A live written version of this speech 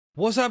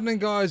What's happening,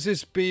 guys?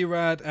 It's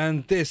B-RAD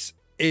and this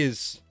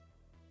is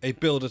a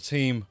build a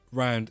team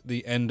round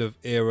the end of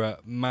era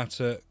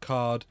Mata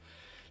card.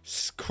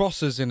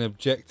 Crosses in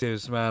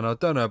objectives, man. I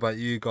don't know about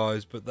you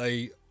guys, but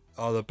they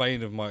are the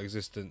bane of my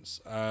existence.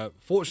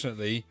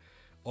 Fortunately,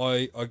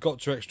 I got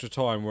to extra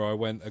time where I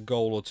went a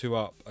goal or two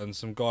up and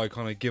some guy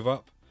kind of give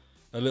up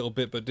a little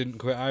bit but didn't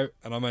quit out,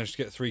 and I managed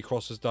to get 3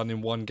 crosses done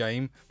in one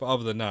game. But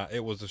other than that,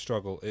 it was a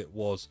struggle. It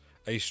was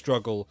a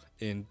struggle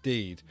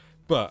indeed.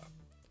 But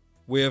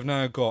we have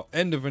now got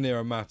end of an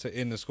era Mata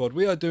in the squad.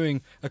 We are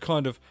doing a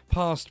kind of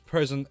past,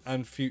 present,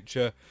 and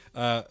future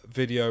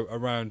video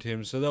around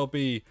him. So there'll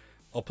be,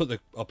 I'll put the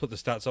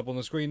stats up on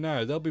the screen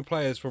now. There'll be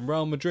players from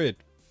Real Madrid.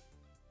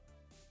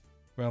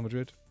 Real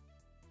Madrid.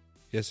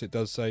 Yes, it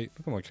does say.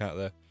 Look at my cat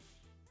there.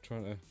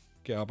 Trying to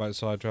get up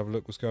outside to have a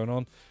look what's going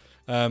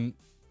on.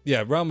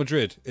 Yeah, Real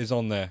Madrid is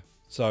on there.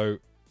 So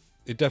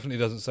it definitely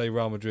doesn't say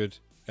Real Madrid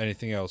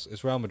anything else.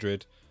 It's Real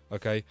Madrid.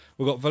 Okay.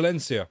 We've got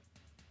Valencia.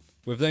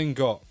 We've then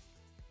got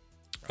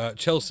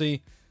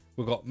Chelsea,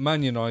 we've got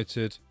Man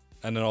United,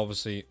 and then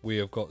obviously we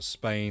have got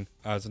Spain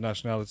as a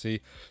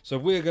nationality. So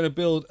we're going to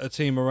build a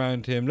team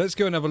around him. Let's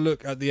go and have a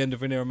look at the end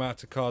of an era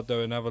Mata card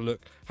though, and have a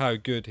look how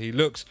good he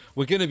looks.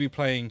 We're going to be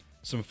playing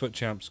some Foot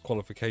Champs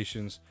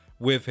qualifications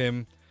with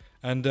him,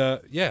 and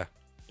yeah,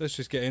 let's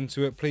just get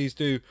into it. Please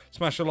do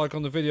smash a like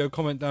on the video,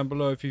 comment down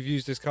below if you've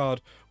used this card,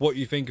 what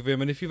you think of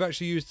him, and if you've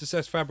actually used the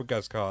Cesc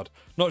Fabregas card.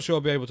 Not sure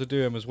I'll be able to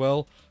do him as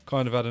well.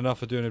 Kind of had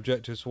enough of doing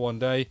objectives for one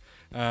day.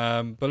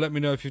 But let me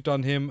know if you've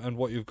done him and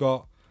what you've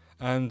got.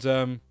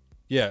 And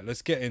yeah,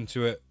 let's get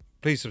into it.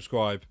 Please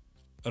subscribe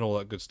and all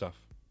that good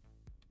stuff.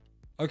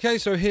 Okay,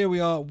 so here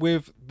we are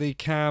with the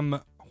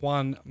Cam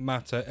Juan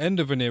Mata end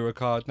of an era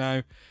card.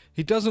 Now,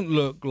 he doesn't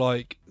look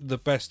like the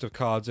best of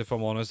cards, if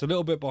I'm honest. A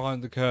little bit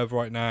behind the curve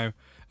right now.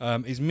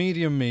 He's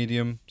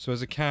medium, so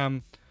as a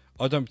cam,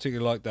 I don't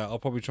particularly like that. I'll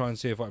probably try and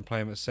see if I can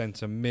play him at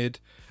centre mid,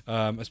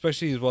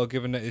 especially as well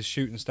given that his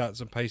shooting stats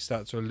and pace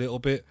stats are a little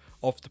bit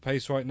off the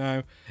pace right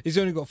now. He's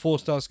only got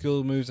 4-star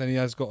skill moves and he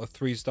has got a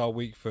 3-star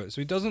weak foot,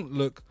 so he doesn't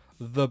look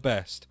the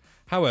best.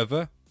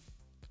 However,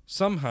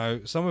 somehow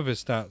some of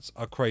his stats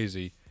are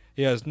crazy.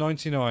 He has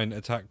 99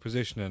 attack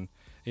positioning.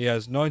 He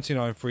has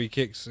 99 free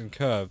kicks and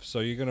curves,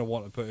 so you're going to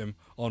want to put him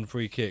on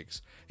free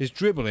kicks. His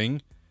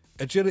dribbling,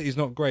 agility is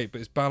not great, but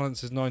his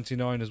balance is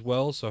 99 as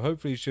well, so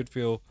hopefully he should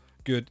feel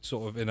good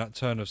sort of in that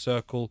turn of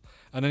circle.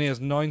 And then he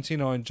has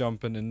 99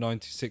 jumping and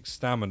 96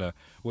 stamina,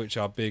 which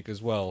are big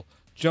as well.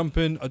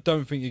 Jumping, I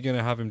don't think you're going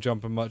to have him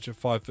jumping much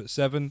at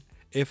 5'7",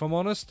 if I'm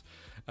honest.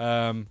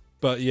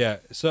 But yeah,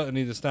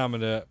 certainly the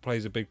stamina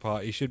plays a big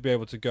part. He should be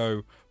able to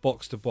go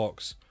box to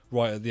box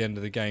right at the end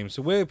of the game.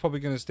 So we're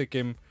probably going to stick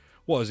him,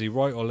 what is he,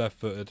 right or left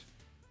footed?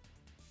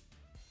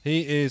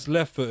 He is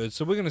left footed,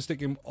 so we're going to stick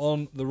him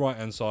on the right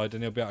hand side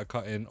and he'll be able to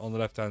cut in on the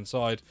left hand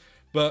side.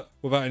 But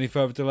without any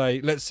further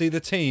delay, let's see the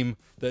team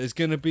that is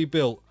going to be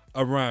built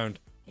around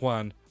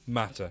Juan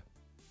Mata.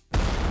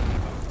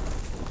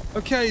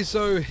 Okay,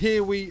 so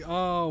here we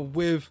are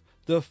with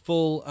the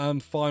full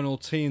and final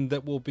team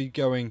that will be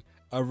going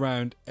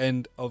around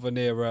end of an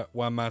era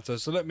Juan Mata.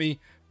 So let me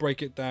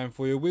break it down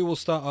for you. We will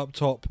start up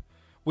top.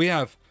 We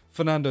have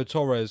Fernando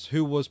Torres,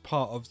 who was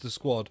part of the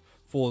squad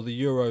for the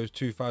Euros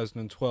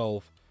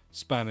 2012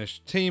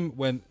 Spanish team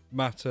when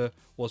Mata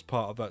was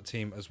part of that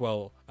team as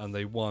well, and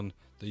they won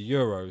the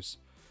Euros.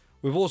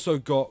 We've also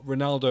got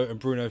Ronaldo and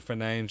Bruno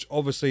Fernandes.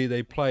 Obviously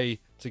they play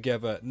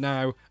together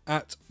now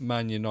at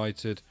Man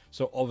United,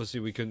 so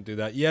obviously we couldn't do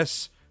that.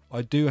 Yes,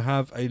 I do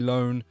have a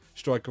lone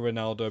striker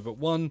Ronaldo, but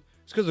one,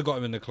 it's because I've got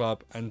him in the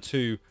club, and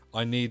two,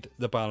 I need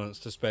the balance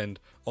to spend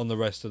on the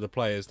rest of the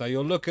players. Now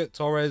you'll look at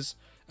Torres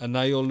and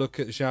now you'll look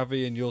at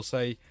Xavi and you'll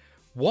say,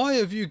 why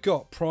have you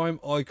got prime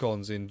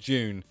icons in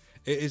June?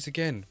 It is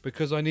again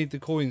because I need the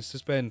coins to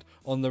spend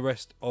on the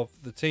rest of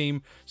the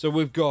team. So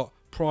we've got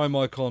prime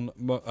icon,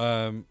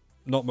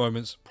 not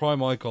moments,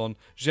 prime icon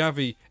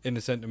Xavi in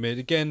the centre mid,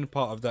 again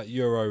part of that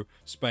Euro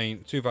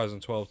Spain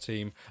 2012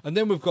 team. And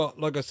then we've got,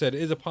 like I said,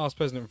 it is a past,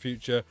 present and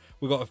future.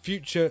 We've got a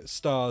future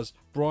stars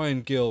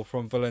Brian Gill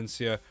from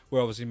Valencia,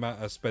 where obviously Matt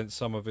has spent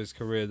some of his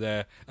career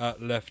there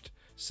at left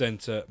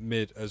centre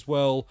mid as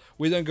well.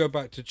 We then go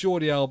back to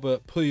Jordi Alba,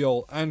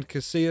 Puyol and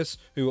Casillas,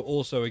 who are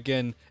also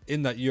again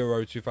in that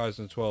Euro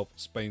 2012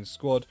 Spain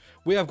squad.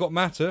 We have got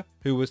Mata,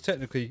 who was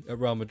technically at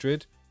Real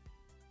Madrid.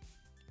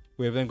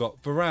 We have then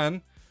got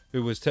Varane,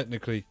 who was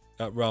technically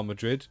at Real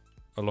Madrid,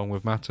 along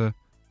with Mata.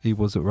 He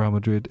was at Real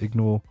Madrid,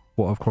 ignore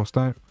what I've crossed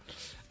out.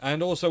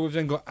 And also we've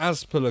then got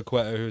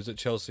Azpilicueta, who's at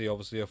Chelsea,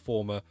 obviously a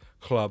former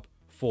club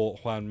for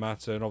Juan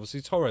Mata, and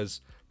obviously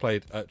Torres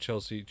played at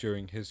Chelsea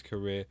during his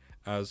career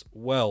as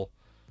well.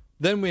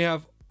 Then we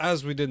have,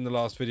 as we did in the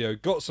last video,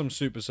 got some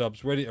super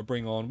subs ready to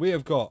bring on. We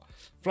have got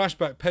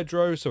Flashback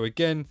Pedro, so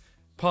again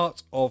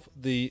part of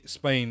the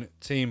Spain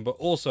team but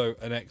also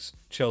an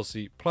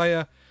ex-Chelsea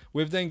player.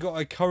 We've then got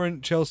a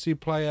current Chelsea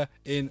player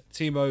in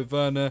Timo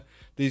Werner.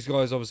 These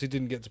guys obviously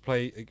didn't get to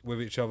play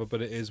with each other,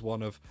 but it is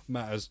one of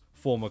Mata's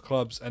former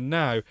clubs. And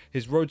now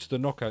his Road to the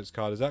Knockouts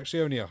card is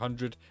actually only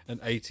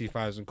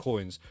 180,000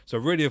 coins. So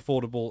really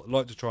affordable. I'd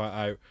like to try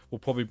it out. We'll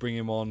probably bring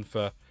him on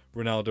for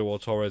Ronaldo or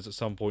Torres at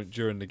some point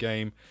during the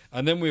game.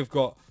 And then we've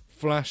got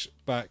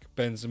flashback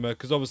Benzema,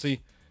 because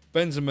obviously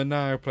Benzema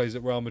now plays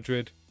at Real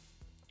Madrid.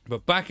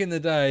 But back in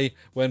the day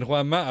when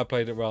Juan Mata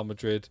played at Real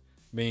Madrid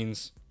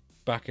means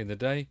back in the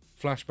day.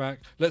 Flashback.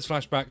 Let's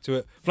flash back to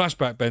it.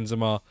 Flashback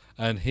Benzema,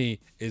 and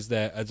he is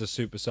there as a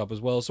super sub as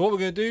well. So what we're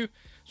going to do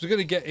is we're going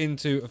to get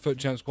into a Foot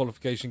Champs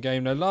qualification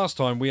game. Now, last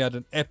time we had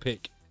an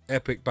epic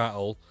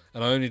battle,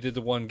 and I only did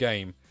the one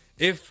game.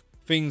 If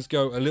things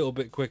go a little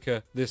bit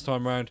quicker this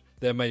time around,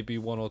 there may be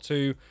one or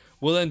two.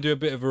 We'll then do a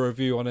bit of a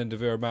review on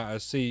Eoae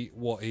Mata, see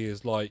what he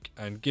is like,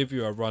 and give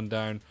you a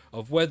rundown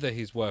of whether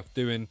he's worth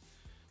doing.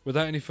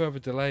 Without any further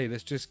delay,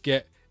 let's just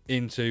get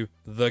into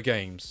the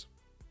games.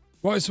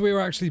 Right, so we are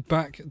actually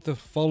back the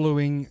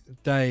following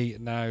day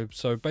now.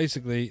 So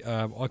basically,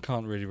 I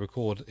can't really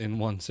record in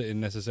one sitting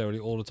necessarily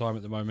all the time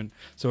at the moment.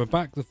 So we're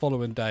back the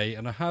following day,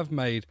 and I have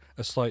made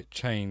a slight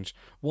change.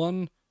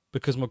 One,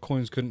 because my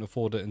coins couldn't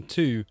afford it, and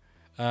two,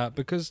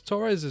 because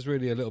Torres is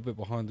really a little bit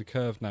behind the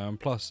curve now, and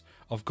plus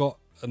I've got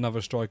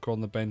another striker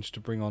on the bench to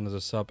bring on as a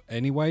sub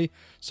anyway.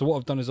 So what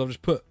I've done is I've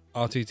just put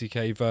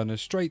RTTK Werner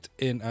straight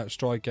in at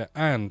striker,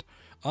 and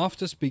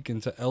after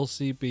speaking to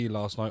LCB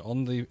last night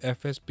on the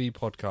FSB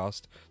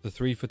podcast, the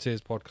 3 for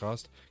Tiers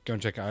podcast, go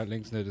and check it out,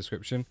 links in the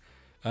description,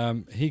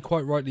 he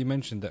quite rightly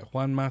mentioned that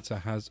Juan Mata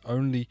has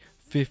only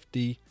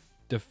 50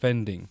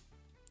 defending.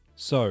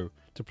 So,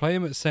 to play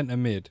him at centre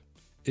mid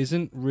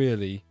isn't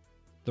really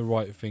the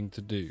right thing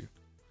to do.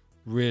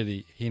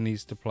 Really, he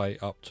needs to play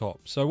up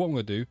top. So what I'm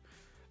going to do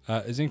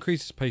is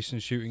increase his pace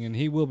and shooting, and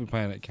he will be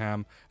playing at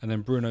cam, and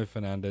then Bruno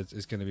Fernandes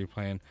is going to be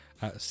playing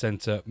at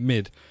centre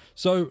mid.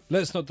 So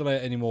let's not delay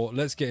it anymore.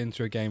 Let's get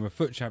into a game of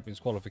Foot Champions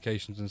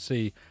qualifications and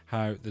see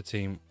how the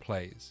team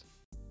plays.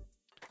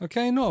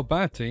 Okay, not a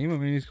bad team. I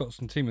mean, he's got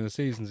some team of the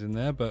seasons in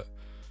there, but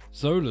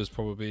Zola's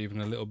probably even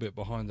a little bit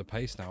behind the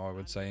pace now, I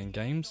would say, in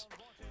games.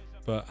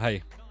 But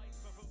hey,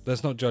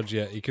 let's not judge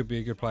yet. He could be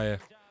a good player.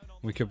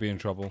 We could be in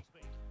trouble.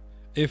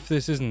 If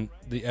this isn't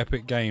the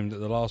epic game that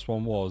the last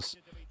one was,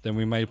 then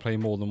we may play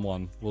more than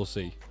one. We'll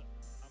see.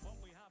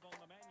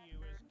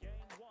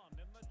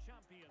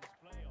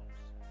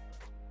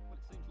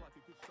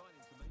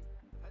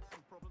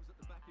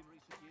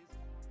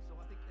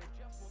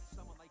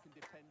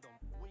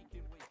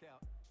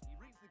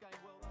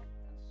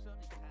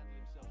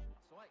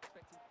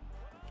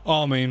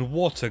 I mean,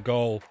 what a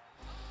goal.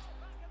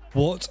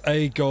 What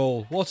a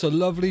goal. What a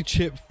lovely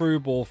chip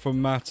through ball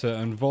from Mata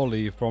and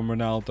volley from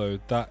Ronaldo.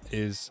 That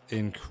is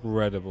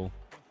incredible.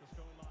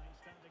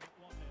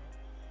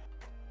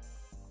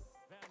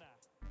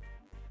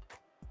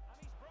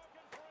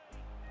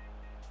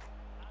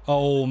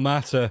 Oh,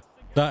 Mata.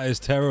 That is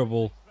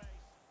terrible.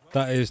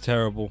 That is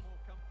terrible.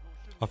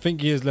 I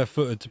think he is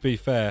left-footed, to be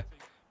fair,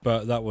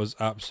 but that was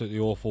absolutely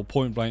awful.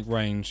 Point-blank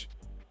range.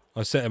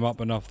 I set him up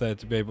enough there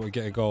to be able to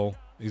get a goal.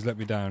 He's let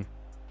me down.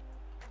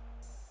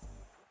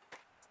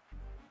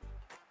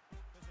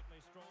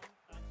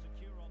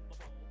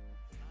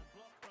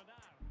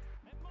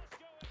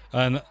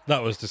 And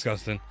that was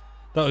disgusting.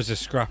 That was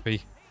just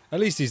scrappy.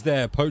 At least he's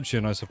there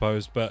poaching, I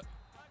suppose, but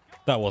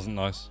that wasn't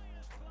nice.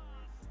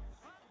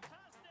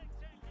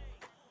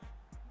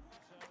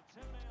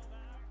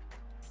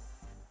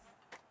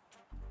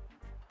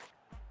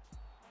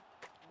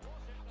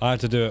 I had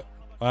to do it.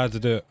 I had to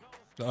do it.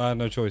 I had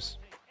no choice.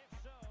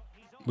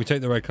 We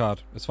take the red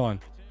card. It's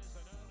fine.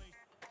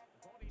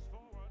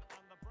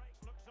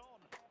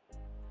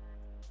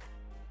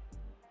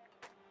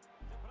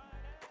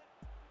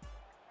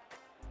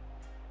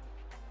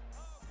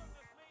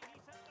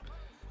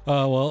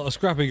 Well, a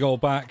scrappy goal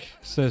back,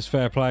 says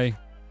fair play.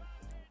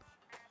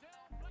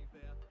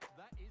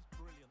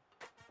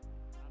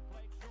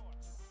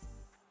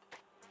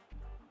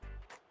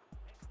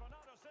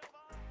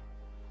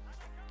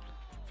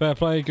 Fair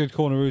play, good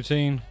corner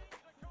routine.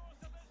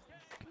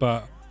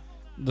 But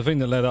the thing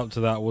that led up to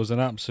that was an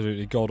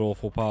absolutely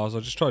god-awful pass. I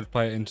just tried to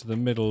play it into the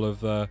middle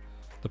of the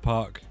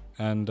park.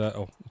 And,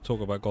 oh,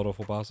 talk about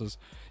god-awful passes.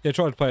 Yeah,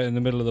 tried to play it in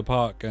the middle of the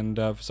park, and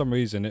for some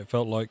reason it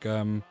felt like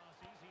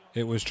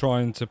it was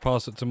trying to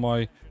pass it to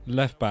my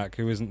left back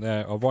who isn't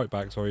there, or right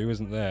back, sorry, who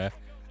isn't there,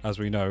 as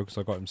we know, because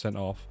I got him sent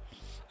off.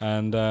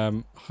 And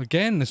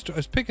again,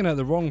 it's picking out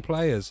the wrong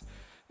players.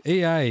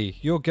 EA,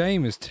 your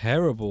game is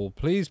terrible.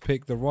 Please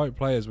pick the right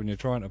players when you're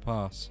trying to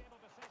pass.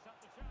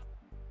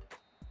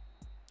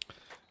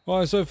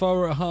 Right, so far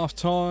we're at half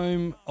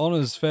time.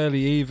 Honour's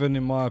fairly even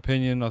in my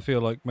opinion. I feel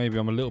like maybe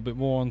I'm a little bit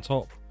more on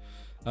top.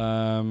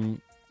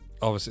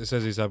 Obviously it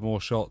says he's had more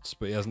shots,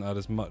 but he hasn't had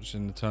as much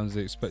in terms of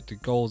the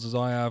expected goals as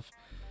I have.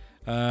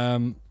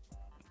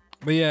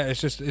 But yeah,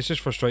 it's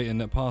just frustrating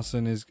that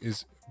passing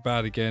is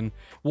bad again.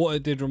 What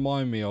it did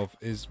remind me of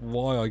is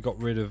why I got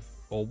rid of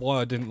or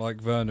why I didn't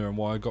like Werner and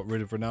why I got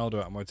rid of Ronaldo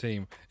out of my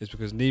team, is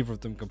because neither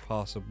of them can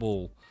pass a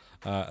ball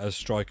as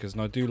strikers,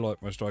 and I do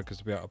like my strikers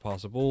to be able to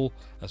pass a ball.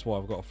 That's why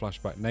I've got a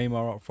flashback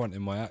Neymar up front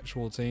in my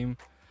actual team.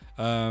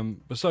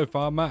 But so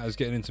far, Mata's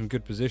getting in some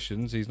good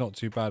positions. He's not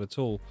too bad at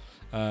all.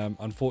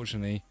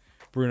 Unfortunately,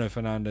 Bruno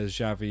Fernandes,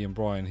 Xavi and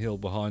Bryan Hill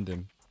behind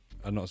him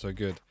are not so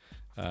good.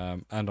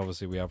 And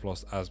obviously we have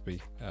lost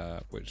Asby,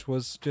 which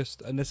was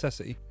just a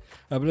necessity.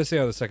 But let's see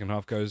how the second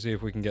half goes, see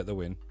if we can get the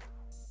win.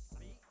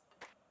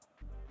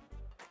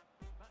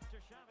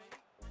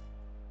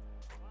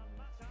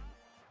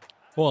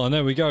 Well, and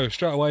there we go,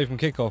 straight away from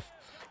kickoff.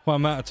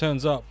 Juan Mata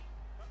turns up,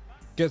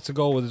 gets a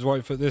goal with his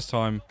right foot this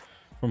time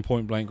from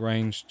point blank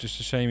range. Just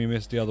a shame he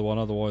missed the other one,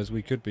 otherwise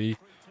we could be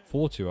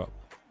 4-2 up.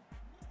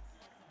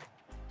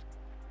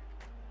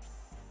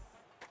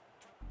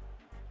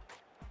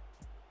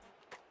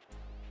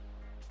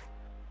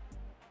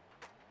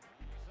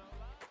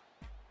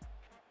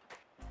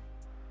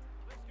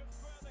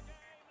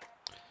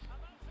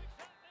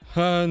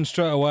 And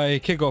straight away,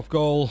 kick-off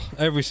goal.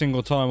 Every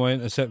single time I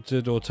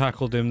intercepted or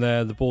tackled him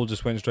there, the ball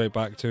just went straight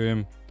back to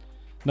him.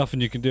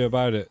 Nothing you can do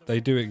about it. They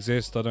do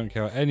exist. I don't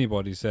care what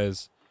anybody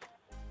says.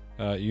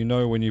 You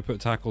know when you put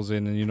tackles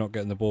in and you're not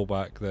getting the ball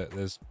back that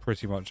there's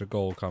pretty much a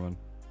goal coming.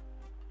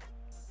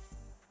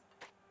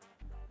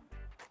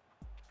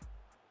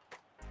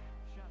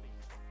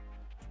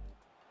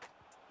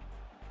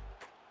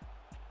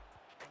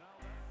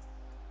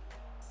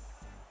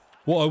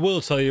 What I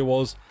will tell you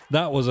was,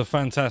 that was a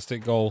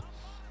fantastic goal.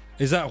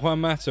 Is that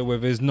Juan Mata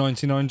with his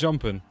 99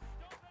 jumping?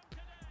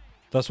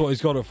 That's what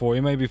he's got it for.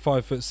 He may be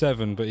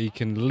 5'7", but he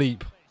can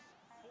leap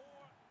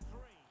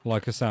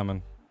like a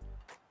salmon.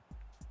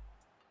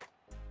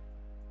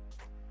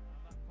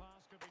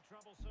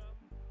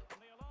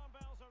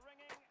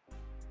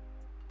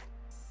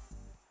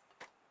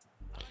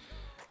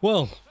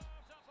 Well,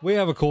 we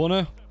have a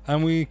corner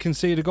and we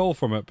concede a goal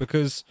from it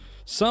because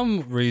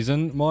some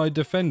reason my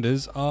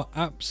defenders are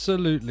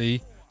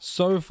absolutely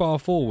so far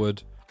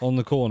forward on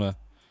the corner.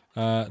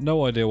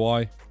 No idea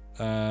why.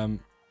 I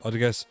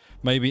guess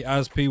maybe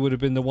Aspi would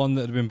have been the one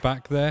that had been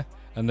back there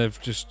and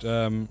they've just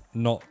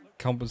not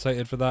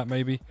compensated for that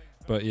maybe.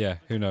 But yeah,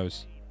 who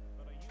knows.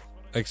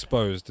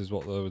 Exposed is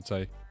what they would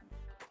say.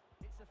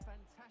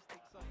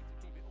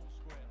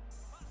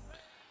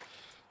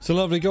 It's a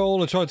lovely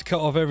goal. I tried to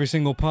cut off every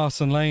single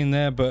pass and lane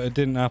there, but it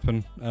didn't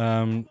happen.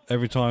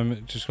 Every time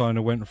it just kind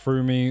of went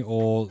through me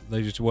or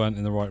they just weren't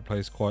in the right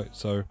place quite.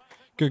 So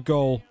good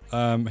goal.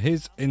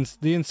 The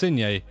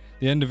Insigne,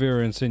 the end of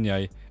era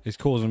Insigne is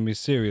causing me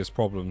serious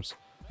problems.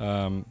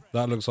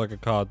 That looks like a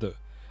card that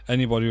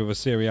anybody with a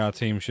Serie A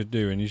team should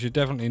do, and you should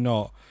definitely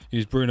not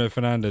use Bruno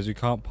Fernandes who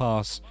can't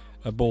pass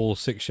a ball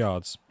 6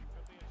 yards.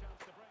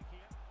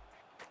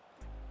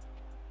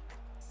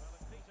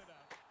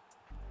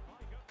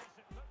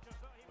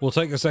 We'll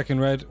take a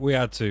second red. We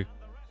had to.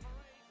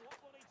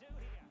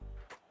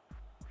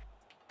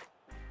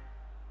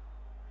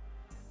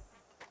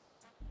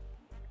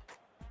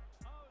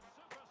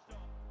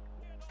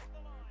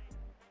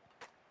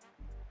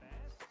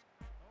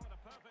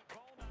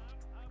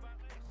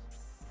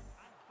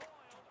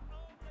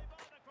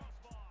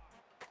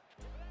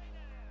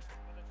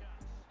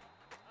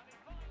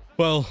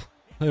 Well,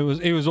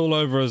 he was all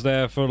over us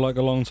there for like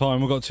a long time.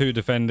 We've got 2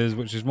 defenders,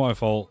 which is my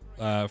fault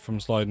from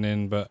sliding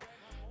in, but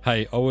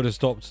hey, I would have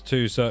stopped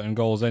 2 certain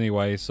goals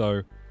anyway, so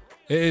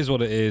it is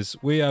what it is.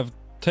 We have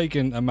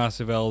taken a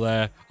massive L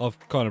there. I've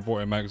kind of brought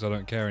him out because I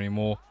don't care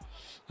anymore.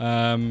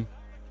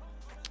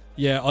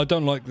 Yeah, I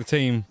don't like the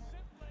team.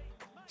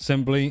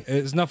 Simply,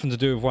 it's nothing to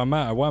do with Juan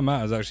Mata. Juan Mata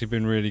has actually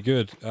been really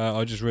good.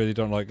 I just really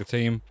don't like the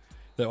team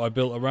that I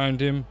built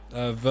around him.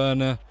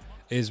 Werner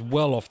is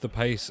well off the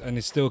pace and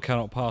he still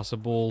cannot pass a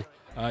ball.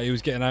 He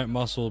was getting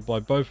out-muscled by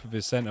both of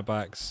his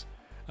centre-backs.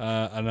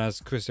 And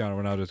as Cristiano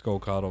Ronaldo's goal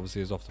card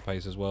obviously is off the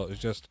pace as well. It's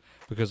just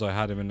because I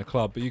had him in the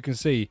club. But you can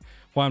see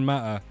Juan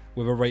Mata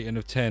with a rating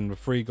of 10 with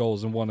 3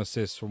 goals and 1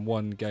 assist from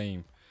 1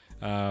 game.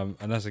 And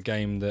that's a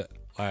game that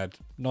I had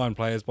 9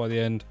 players by the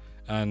end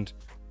and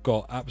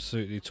got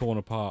absolutely torn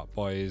apart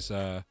by his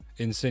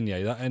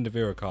Insigne. That end of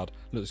era card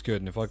looks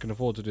good. And if I can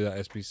afford to do that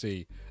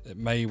SBC, it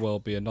may well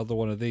be another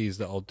one of these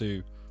that I'll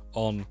do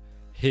on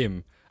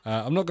him.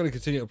 I'm not going to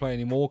continue to play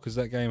anymore because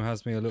that game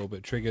has me a little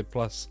bit triggered.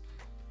 Plus,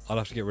 I'll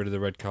have to get rid of the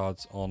red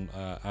cards on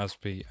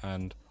Aspi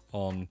and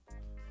on,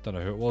 don't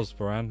know who it was,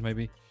 Varane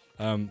maybe.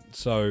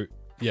 So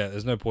yeah,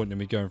 there's no point in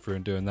me going through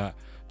and doing that.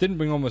 Didn't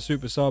bring on my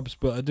super subs,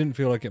 but I didn't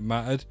feel like it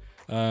mattered.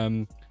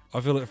 I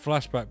feel like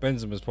flashback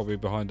Benzema's probably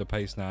behind the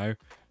pace now.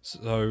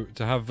 So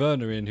to have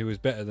Werner in, who is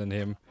better than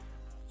him,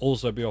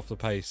 also be off the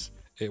pace,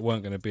 it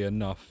weren't going to be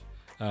enough.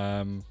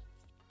 And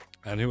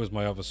who was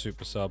my other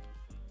super sub?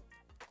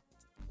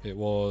 It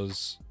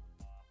was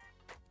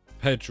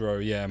Pedro,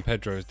 yeah, and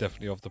Pedro is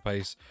definitely off the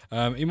pace.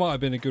 He might have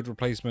been a good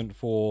replacement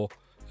for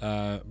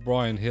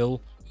Bryan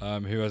Hill,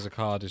 who as a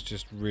card is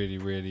just really,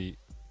 really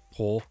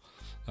poor,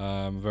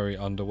 very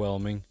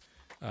underwhelming.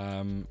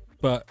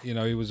 But, you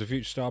know, he was a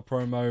future star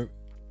promo.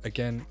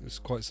 again, it's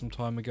quite some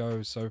time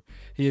ago, so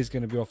he is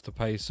going to be off the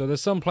pace. So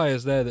there's some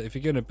players there that if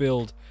you're going to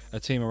build a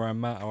team around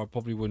Mata, I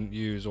probably wouldn't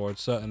use, or I'd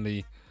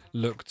certainly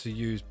look to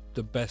use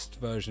the best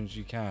versions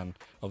you can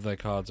of their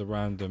cards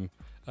around them,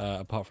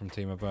 apart from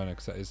Team of Werner,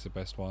 because that is the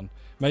best one.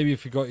 Maybe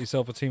if you got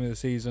yourself a Team of the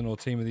Season or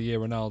Team of the Year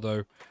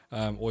Ronaldo,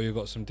 or you've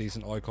got some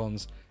decent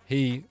icons,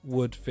 he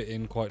would fit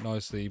in quite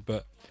nicely.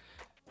 But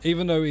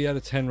even though he had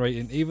a 10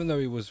 rating, even though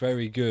he was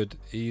very good,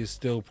 he is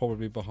still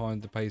probably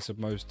behind the pace of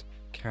most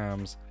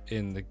cams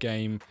in the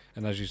game.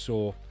 And as you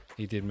saw,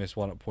 he did miss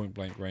one at point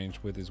blank range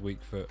with his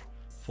weak foot.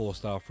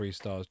 4-star, 3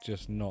 stars,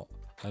 just not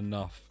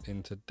enough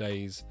in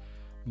today's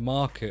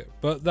market.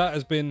 But that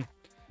has been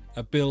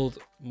a build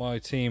my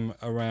team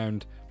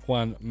around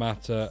Juan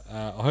Mata.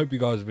 I hope you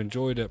guys have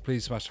enjoyed it.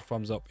 Please smash a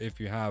thumbs up if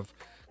you have.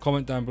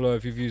 Comment down below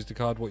if you've used the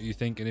card, what you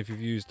think, and if you've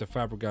used the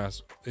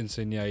Fabregas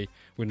Insigne.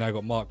 We've now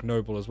got Mark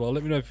Noble as well.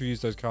 Let me know if you've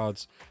used those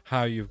cards,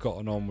 how you've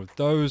gotten on with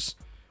those.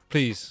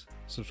 Please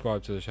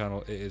subscribe to the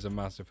channel. It is a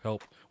massive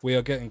help. We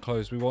are getting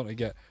close. We want to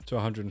get to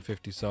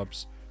 150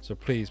 subs. So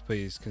please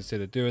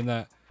consider doing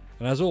that.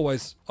 And as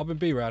always, I've been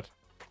B-RAD.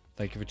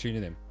 Thank you for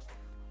tuning in.